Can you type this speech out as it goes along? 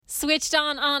Switched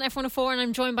on F104, and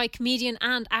I'm joined by comedian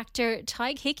and actor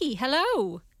Tadhg Hickey.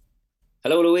 Hello.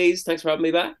 Hello, Louise. Thanks for having me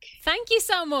back. Thank you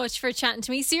so much for chatting to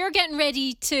me. So you're getting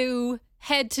ready to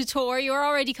head to tour. You're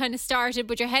already kind of started,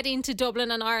 but you're heading to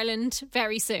Dublin and Ireland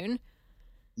very soon.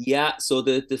 Yeah, so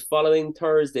the following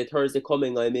Thursday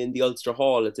coming, I'm in the Ulster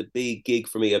Hall. It's a big gig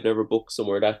for me. I've never booked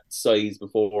somewhere that size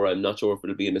before. I'm not sure if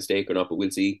it'll be a mistake or not, but we'll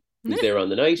see who's there on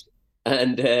the night.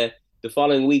 And the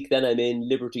following week, then I'm in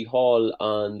Liberty Hall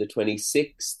on the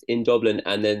 26th in Dublin,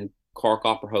 and then Cork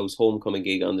Opera House homecoming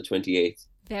gig on the 28th.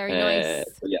 Very nice.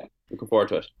 So yeah, looking forward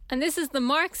to it. And this is the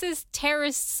Marxist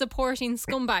terrorist supporting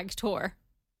scumbag tour.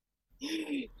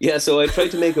 Yeah, so I try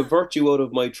to make a virtue out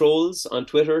of my trolls on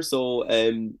Twitter. So,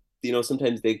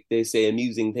 sometimes they say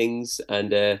amusing things,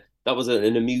 and that was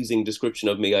an amusing description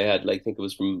of me I had. Like, I think it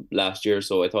was from last year.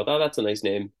 So I thought, oh, that's a nice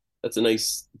name. That's a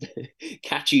nice,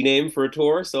 catchy name for a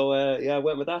tour. So, I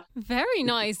went with that. Very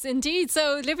nice indeed.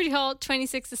 So, Liberty Hall,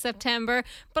 26th of September.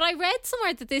 But I read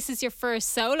somewhere that this is your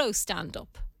first solo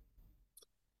stand-up.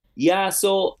 Yeah,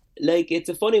 so like it's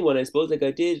a funny one, I suppose. Like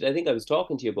I think I was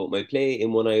talking to you about my play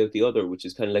In One Eye Out the Other, which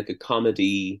is kind of like a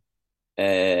comedy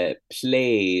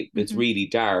play that's really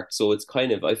dark. So it's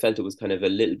kind of, I felt it was kind of a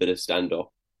little bit of stand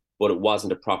up, but it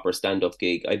wasn't a proper stand up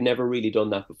gig. I'd never really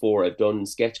done that before. I've done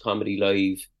sketch comedy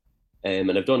live,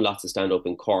 and I've done lots of stand up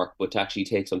in Cork, but to actually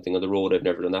take something on the road, I've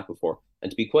never done that before.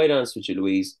 And to be quite honest with you,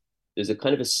 Louise, there's a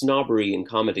kind of a snobbery in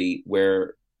comedy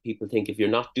where people think if you're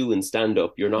not doing stand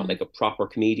up, you're not like a proper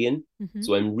comedian.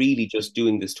 So I'm really just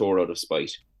doing this tour out of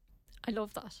spite. I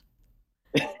love that.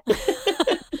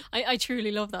 I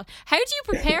truly love that. How do you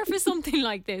prepare for something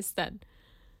like this then?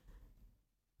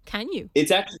 Can you?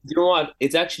 It's actually, you know what?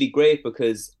 It's actually great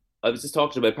because I was just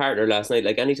talking to my partner last night.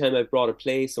 Like anytime I've brought a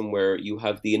play somewhere, you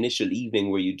have the initial evening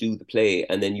where you do the play,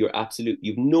 and then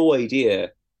you've no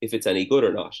idea if it's any good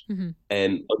or not,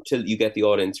 until you get the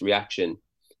audience reaction.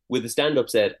 With the stand-up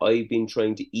set, I've been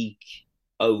trying to eke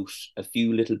out a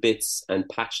few little bits and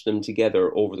patch them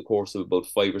together over the course of about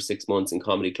 5 or 6 months in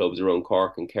comedy clubs around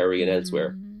Cork and Kerry and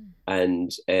elsewhere. And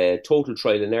total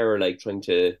trial and error, like trying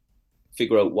to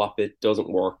figure out what bit doesn't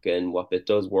work and what bit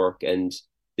does work. And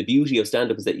the beauty of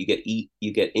stand-up is that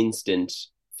you get instant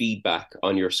feedback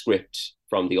on your script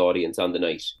from the audience on the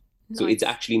night. Nice. So it's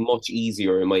actually much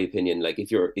easier, in my opinion. Like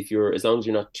if you're as long as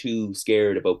you're not too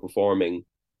scared about performing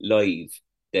live,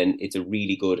 then it's a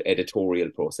really good editorial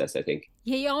process, I think.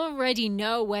 Yeah, you already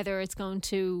know whether it's going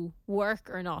to work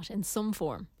or not in some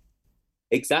form.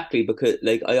 Exactly, because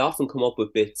like I often come up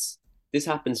with bits. This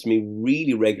happens to me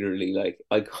really regularly. Like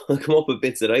I come up with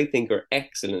bits that I think are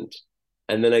excellent,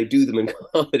 and then I do them in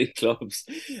comedy clubs,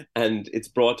 and it's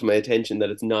brought to my attention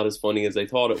that it's not as funny as I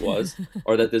thought it was,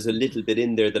 or that there's a little bit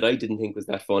in there that I didn't think was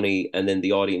that funny, and then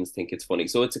the audience think it's funny.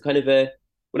 So it's a kind of a,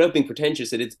 without being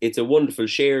pretentious, it's a wonderful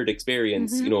shared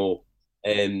experience, and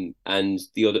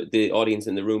the audience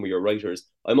in the room are your writers.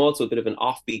 I'm also a bit of an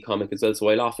offbeat comic as well, so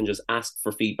I'll often just ask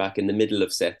for feedback in the middle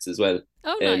of sets as well.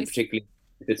 Oh, nice. Particularly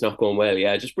if it's not going well,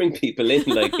 yeah, just bring people in,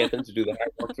 like get them to do the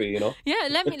hard work for you, Yeah,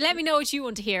 let me know what you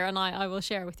want to hear, and I will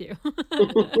share with you.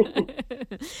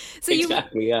 So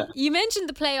exactly, yeah. You mentioned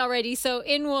the play already. So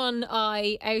In One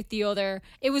Eye Out the Other.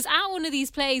 It was at one of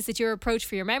these plays that you're approached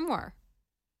for your memoir.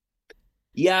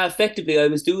 Yeah, effectively, I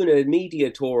was doing a media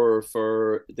tour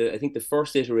for I think the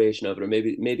first iteration of it, or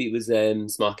maybe it was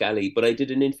Smock Alley, but I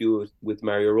did an interview with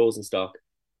Mario Rosenstock,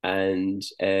 and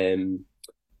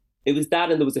it was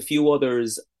that, and there was a few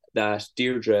others that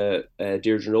Deirdre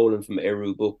Nolan from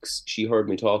Eru Books, she heard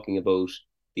me talking about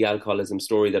the alcoholism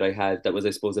story that I had. That was, I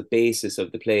suppose, a basis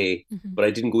of the play, but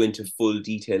I didn't go into full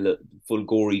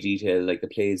gory detail. Like the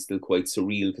play is still quite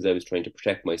surreal because I was trying to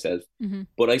protect myself.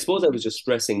 But I suppose I was just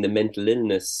stressing the mental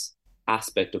illness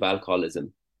aspect of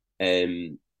alcoholism,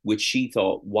 which she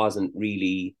thought wasn't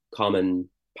really common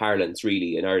parlance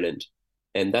really in Ireland.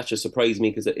 And that just surprised me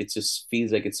because it just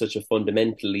feels like it's such a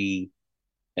fundamentally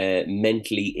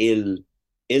mentally ill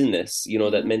illness,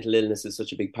 that mental illness is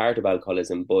such a big part of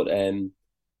alcoholism. But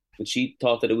she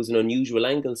thought that it was an unusual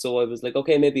angle. So I was like,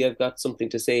 okay, maybe I've got something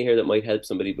to say here that might help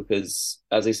somebody, because,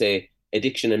 as I say,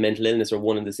 addiction and mental illness are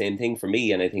one and the same thing for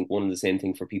me. And I think one and the same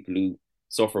thing for people who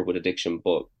suffer with addiction,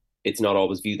 but it's not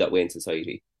always viewed that way in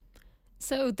society.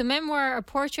 So the memoir, A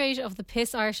Portrait of the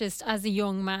Piss Artist as a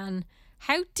Young Man,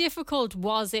 how difficult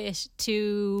was it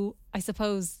to, I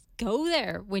suppose, go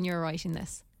there when you were writing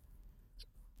this?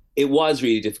 It was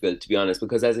really difficult, to be honest,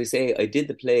 because, as I say, I did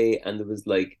the play and there was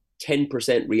like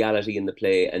 10% reality in the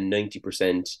play and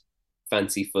 90%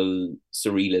 fanciful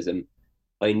surrealism.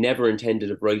 I never intended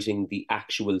of writing the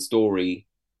actual story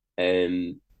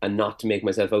and not to make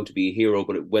myself out to be a hero,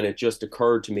 but when it just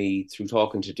occurred to me through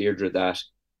talking to Deirdre that,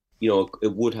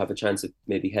 it would have a chance of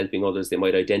maybe helping others. They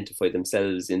might identify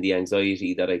themselves in the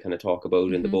anxiety that I kind of talk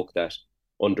about in the Mm-hmm. book that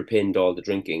underpinned all the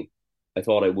drinking. I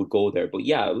thought I would go there. But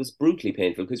yeah, it was brutally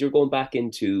painful because you're going back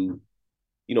into,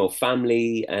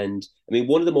 family. And I mean,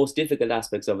 one of the most difficult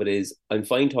aspects of it is I'm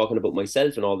fine talking about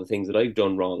myself and all the things that I've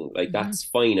done wrong. Like, Mm-hmm. that's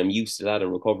fine. I'm used to that in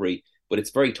recovery. But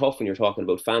it's very tough when you're talking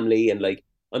about family. And like,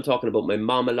 I'm talking about my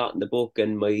mom a lot in the book,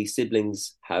 and my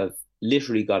siblings have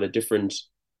literally got a different,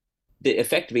 they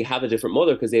effectively have a different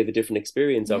mother because they have a different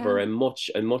experience of her. Yeah. I'm much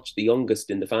the youngest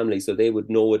in the family, so they would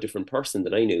know a different person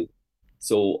than I knew.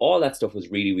 So all that stuff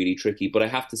was really, really tricky. But I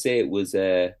have to say it was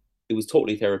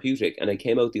totally therapeutic, and I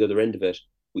came out the other end of it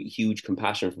with huge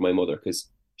compassion for my mother because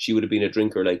she would have been a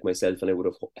drinker like myself, and I would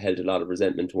have held a lot of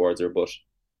resentment towards her. But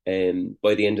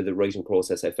by the end of the writing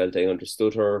process, I felt I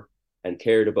understood her and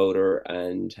cared about her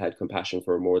and had compassion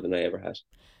for her more than I ever had.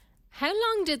 How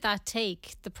long did that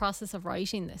take, the process of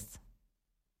writing this?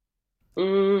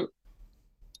 Mm,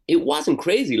 it wasn't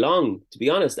crazy long, to be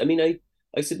honest. I mean,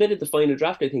 I submitted the final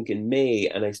draft, I think, in May,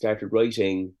 and I started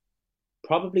writing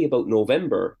probably about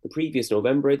November, the previous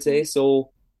November, I'd say.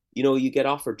 So, you get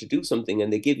offered to do something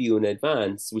and they give you an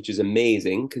advance, which is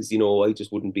amazing because, I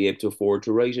just wouldn't be able to afford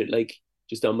to write it like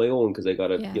just on my own because I got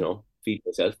to, Yeah, feed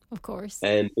myself. of course.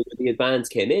 And when the advance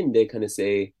came in, they kind of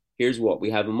say, here's what we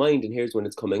have in mind and here's when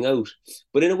it's coming out.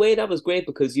 But in a way, that was great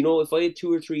because, if I had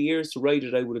 2 or 3 years to write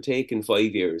it, I would have taken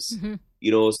 5 years,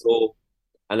 Mm-hmm. so,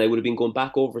 and I would have been going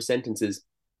back over sentences.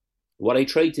 What I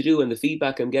tried to do and the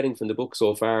feedback I'm getting from the book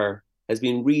so far has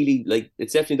been really like,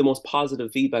 it's definitely the most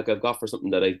positive feedback I've got for something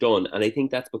that I've done. And I think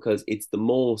that's because it's the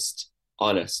most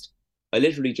honest. I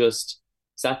literally just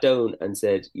sat down and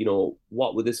said,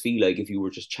 what would this feel like if you were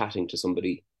just chatting to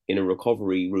somebody in a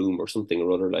recovery room or something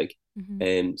or other like.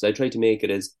 Mm-hmm. So I tried to make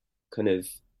it as kind of,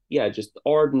 yeah, just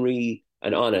ordinary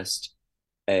and honest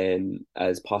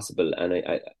as possible. And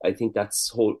I think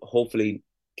that's hopefully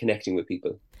connecting with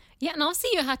people. Yeah, and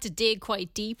obviously you had to dig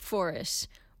quite deep for it.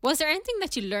 Was there anything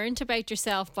that you learned about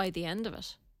yourself by the end of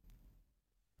it?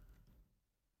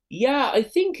 Yeah, I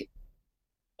think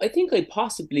I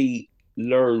possibly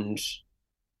learned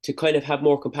to kind of have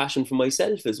more compassion for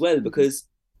myself as well Mm-hmm. because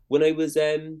when I was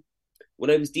when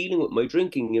I was dealing with my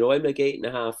drinking, I'm like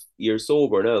 8.5 years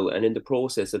sober now, and in the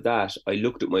process of that, I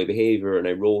looked at my behavior and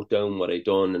I wrote down what I'd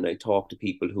done and I talked to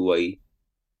people who I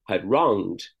had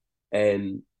wronged.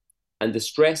 Um, and the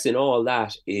stress in all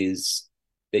that is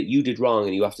that you did wrong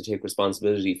and you have to take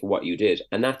responsibility for what you did.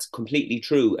 And that's completely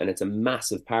true. And it's a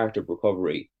massive part of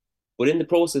recovery. But in the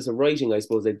process of writing, I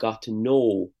suppose I got to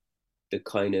know the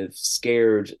kind of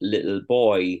scared little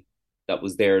boy that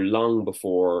was there long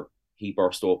before he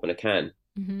burst open a can.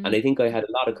 Mm-hmm. And I think I had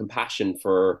a lot of compassion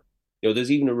for,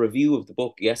 there's even a review of the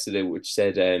book yesterday which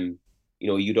said,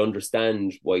 you'd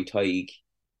understand why Tadhg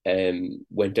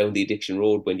went down the addiction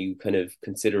road when you kind of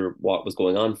consider what was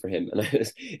going on for him. And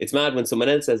it's mad when someone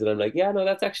else says it. I'm like, yeah, no,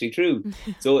 that's actually true.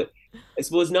 So I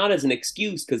suppose not as an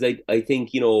excuse, because I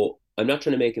think, I'm not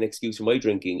trying to make an excuse for my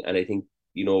drinking. And I think,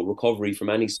 recovery from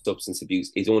any substance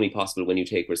abuse is only possible when you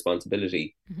take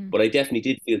responsibility. Mm-hmm. But I definitely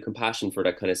did feel compassion for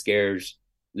that kind of scared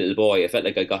little boy. I felt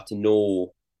like I got to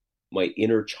know my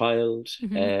inner child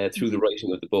Mm-hmm. through Mm-hmm. the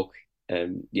writing of the book.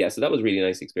 Yeah, so that was a really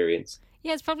nice experience.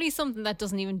 Yeah, it's probably something that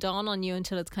doesn't even dawn on you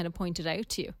until it's kind of pointed out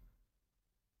to you.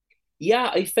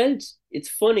 Yeah, I felt it's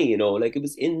funny, like it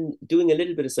was in doing a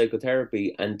little bit of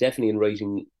psychotherapy and definitely in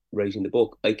writing the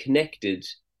book, I connected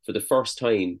for the first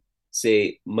time,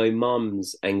 say, my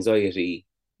mom's anxiety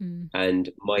Mm. and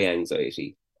my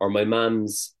anxiety, or my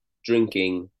mom's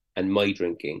drinking and my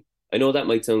drinking. I know that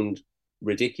might sound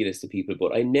ridiculous to people,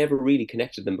 but I never really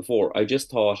connected them before. I just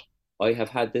thought I have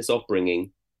had this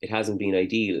upbringing. It hasn't been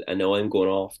ideal, and now I'm going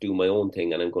off doing my own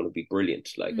thing, and I'm going to be brilliant.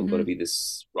 Like I'm going Mm-hmm. to be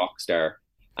this rock star,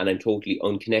 and I'm totally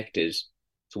unconnected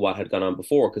to what had gone on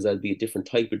before because I'll be a different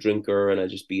type of drinker, and I'll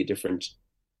just be a different.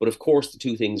 But of course, the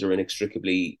two things are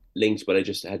inextricably linked. But I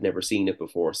just had never seen it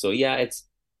before. So yeah, it's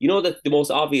that the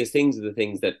most obvious things are the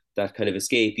things that kind of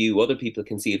escape you. Other people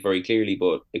can see it very clearly,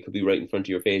 but it could be right in front of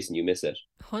your face and you miss it.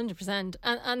 100%.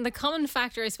 And the common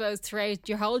factor, I suppose, throughout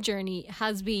your whole journey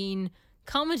has been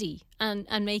comedy and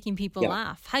making people Yeah.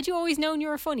 laugh. Had you always known you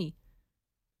were funny?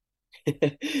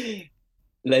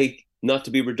 Like, not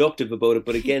to be reductive about it,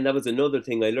 but again, that was another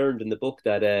thing I learned in the book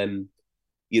that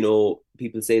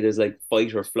people say there's like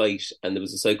fight or flight, and there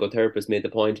was a psychotherapist made the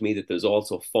point to me that there's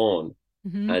also fawn.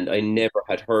 Mm-hmm. And I never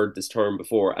had heard this term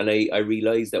before. And I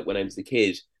realized that when I was a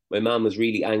kid, my mom was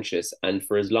really anxious. And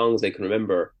for as long as I can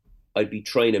remember, I'd be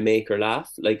trying to make her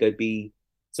laugh. Like I'd be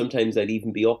sometimes I'd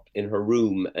even be up in her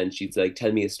room and she'd like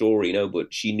tell me a story,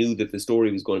 but she knew that the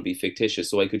story was going to be fictitious,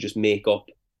 so I could just make up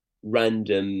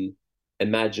random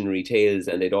imaginary tales,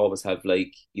 and they'd always have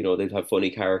like, they'd have funny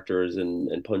characters and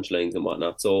punchlines and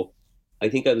whatnot. So I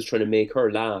think I was trying to make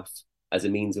her laugh as a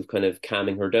means of kind of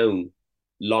calming her down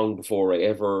long before I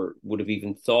ever would have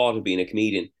even thought of being a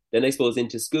comedian. Then I suppose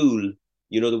into school,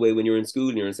 the way when you're in school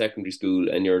and you're in secondary school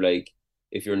and you're like,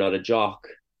 if you're not a jock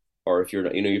or if you're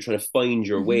not, you're trying to find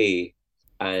your Mm-hmm. way.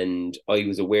 And I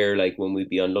was aware, like when we'd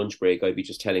be on lunch break, I'd be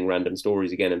just telling random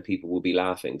stories again and people would be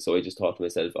laughing. So I just thought to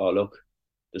myself, oh, look,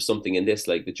 there's something in this.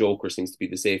 Like the Joker seems to be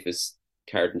the safest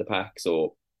card in the pack.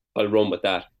 So I'll run with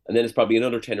that. And then it's probably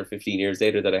another 10 or 15 years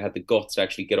later that I had the guts to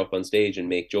actually get up on stage and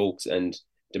make jokes and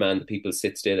demand that people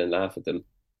sit still and laugh at them.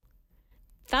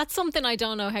 That's something I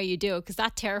don't know how you do, because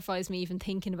that terrifies me even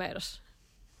thinking about it.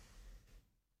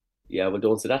 Yeah, well,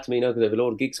 don't say that to me now because I have a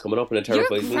load of gigs coming up and it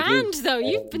You're terrifies me grand too. though.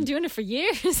 You've been doing it for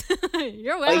years.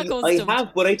 You're well I accustomed.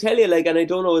 have, but I tell you, like, and I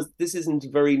don't know, this isn't a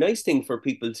very nice thing for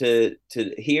people to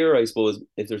hear, I suppose,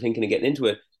 if they're thinking of getting into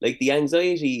it. Like, the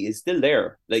anxiety is still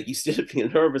there. Like, you still feel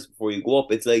nervous before you go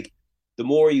up. It's like the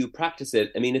more you practice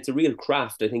it, I mean, it's a real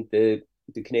craft. I think the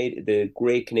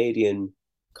great Canadian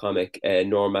comic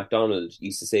Norm Macdonald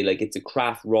used to say, like, it's a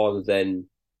craft rather than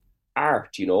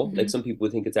art. Like Mm-hmm. some people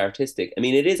would think it's artistic. I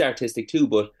mean, it is artistic too,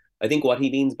 but I think what he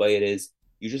means by it is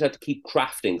you just have to keep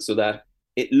crafting so that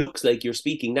it looks like you're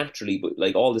speaking naturally, but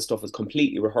like all this stuff is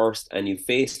completely rehearsed and you've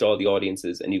faced all the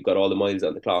audiences and you've got all the miles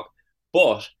on the clock.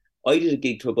 But I did a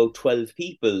gig to about 12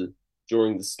 people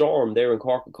during the storm there in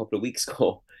Cork a couple of weeks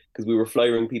ago because we were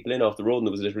flying people in off the road and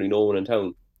there was literally no one in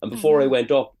town. And Oh before I wow.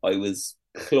 went up, I was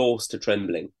close to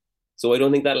trembling. So I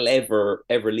don't think that'll ever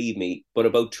leave me. But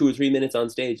about 2 or 3 minutes on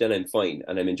stage, then I'm fine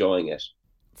and I'm enjoying it.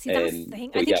 See, that's the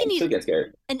thing. I But yeah, think you I still need get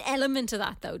scared. an element of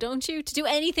that, though, don't you? To do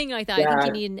anything like that, I think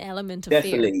you Yeah, need an element of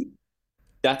fear. definitely.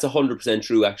 That's 100%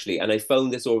 true, actually. And I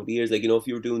found this over the years. Like, if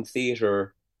you were doing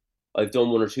theatre, I've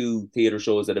done one or two theatre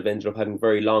shows that have ended up having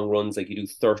very long runs. Like, you do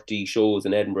 30 shows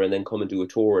in Edinburgh and then come and do a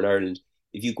tour in Ireland.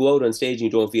 If you go out on stage and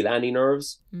you don't feel any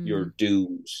nerves, Mm. you're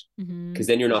doomed. Hmm. Because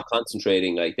then you're not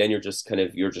concentrating. Like, then you're just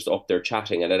up there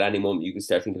chatting. And at any moment, you can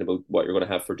start thinking about what you're going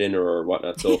to have for dinner or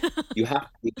whatnot. So you have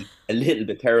to be a little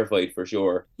bit terrified for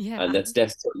sure. And Yeah. that's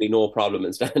definitely no problem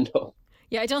in stand up.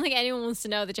 Yeah, I don't think anyone wants to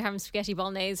know that you're having spaghetti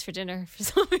bolognese for dinner for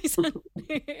some reason.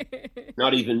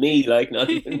 Not even me, like, not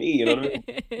even me, you know what I mean?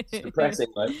 It's depressing,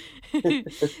 like.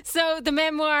 So the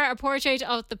memoir, A Portrait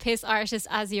of the Piss Artist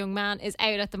as a Young Man, is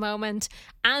out at the moment,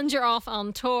 and you're off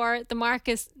on tour, the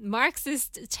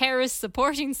Marxist terrorist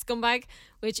supporting scumbag,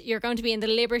 which you're going to be in the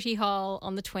Liberty Hall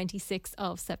on the 26th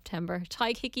of September.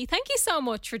 Tadhg, Hickey, thank you so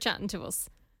much for chatting to us.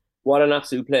 What an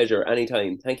absolute pleasure.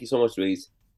 Anytime. Thank you so much, Louise.